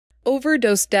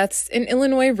overdose deaths in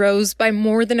Illinois rose by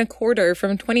more than a quarter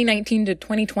from 2019 to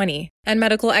 2020, and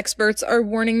medical experts are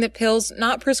warning that pills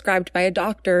not prescribed by a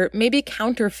doctor may be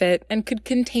counterfeit and could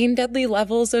contain deadly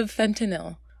levels of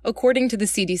fentanyl. According to the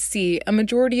CDC, a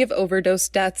majority of overdose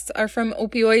deaths are from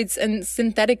opioids and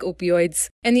synthetic opioids,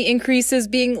 and the increase is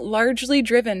being largely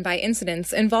driven by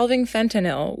incidents involving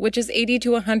fentanyl, which is 80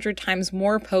 to 100 times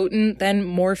more potent than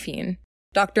morphine.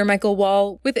 Dr. Michael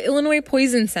Wall with the Illinois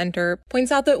Poison Center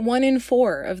points out that 1 in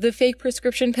 4 of the fake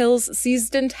prescription pills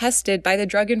seized and tested by the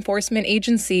Drug Enforcement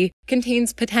Agency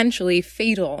contains potentially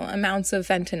fatal amounts of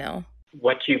fentanyl.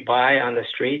 What you buy on the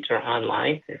streets or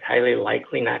online is highly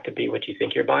likely not to be what you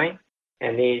think you're buying.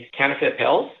 And these counterfeit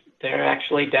pills, they're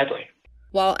actually deadly.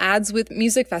 While ads with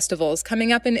music festivals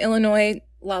coming up in Illinois,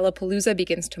 Lollapalooza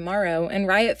begins tomorrow and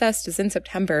Riot Fest is in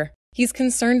September, he's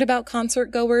concerned about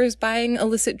concert goers buying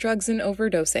illicit drugs and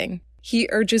overdosing. He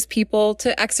urges people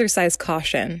to exercise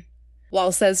caution.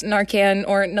 Wall says Narcan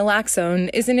or naloxone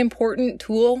is an important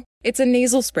tool. It's a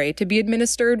nasal spray to be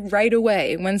administered right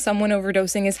away when someone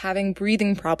overdosing is having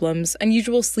breathing problems,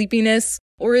 unusual sleepiness,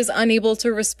 or is unable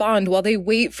to respond while they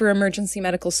wait for emergency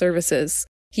medical services.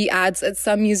 He adds at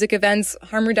some music events,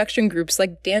 harm reduction groups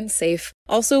like Dance Safe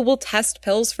also will test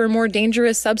pills for more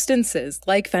dangerous substances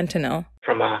like fentanyl.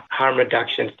 From a harm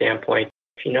reduction standpoint,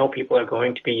 if you know people are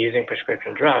going to be using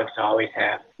prescription drugs, always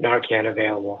have Narcan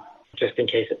available, just in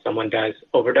case if someone does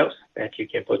overdose, that you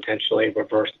can potentially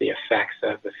reverse the effects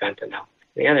of the fentanyl.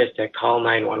 The other is to call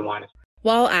 911.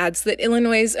 Wall adds that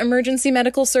Illinois' Emergency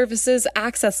Medical Services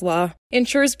Access Law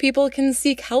ensures people can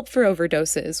seek help for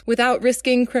overdoses without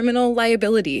risking criminal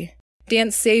liability.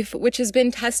 Dance Safe, which has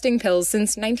been testing pills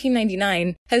since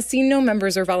 1999, has seen no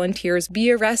members or volunteers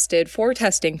be arrested for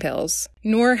testing pills,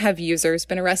 nor have users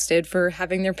been arrested for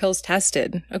having their pills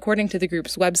tested, according to the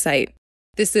group's website.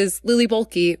 This is Lily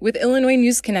Bolke with Illinois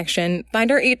News Connection. Find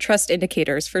our 8 trust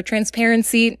indicators for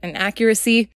transparency and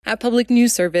accuracy at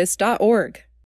publicnewsservice.org.